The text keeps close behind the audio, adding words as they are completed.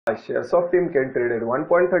Shares of Timken traded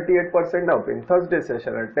 1.38% up in Thursday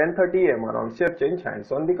session at 10:30 am around share change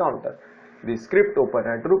hands on the counter. The script opened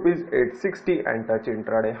at rupees 860 and touched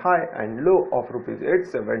intraday high and low of rupees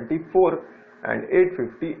 874 and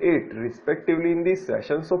 858 respectively in this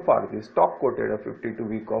session. So far, the stock quoted a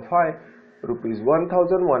 52-week of high rupees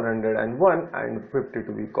 1101 and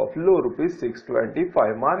 52-week of low rupees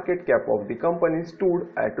 625. Market cap of the company stood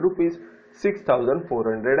at rupees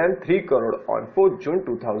 6,403 crore on 4th June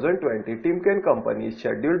 2020. Timken company is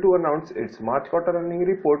scheduled to announce its March quarter earning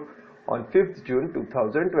report on 5th June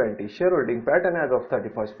 2020. Shareholding pattern as of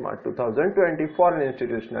 31st March 2020. Foreign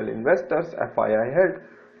institutional investors FII held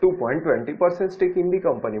 2.20% stake in the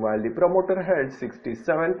company, while the promoter held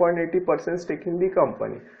 67.80% stake in the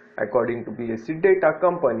company. According to BSE data,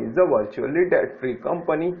 company is a virtually debt-free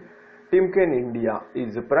company. Timken India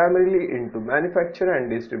is primarily into manufacture and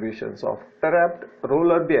distributions of tapered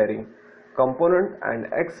roller bearing component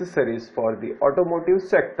and accessories for the automotive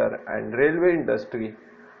sector and railway industry.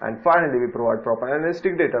 And finally, we provide proper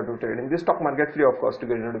analytic data to trade in the stock market free of cost. To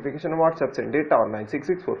get notification on WhatsApp, send data on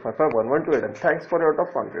 966455112. And thanks for your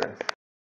confidence.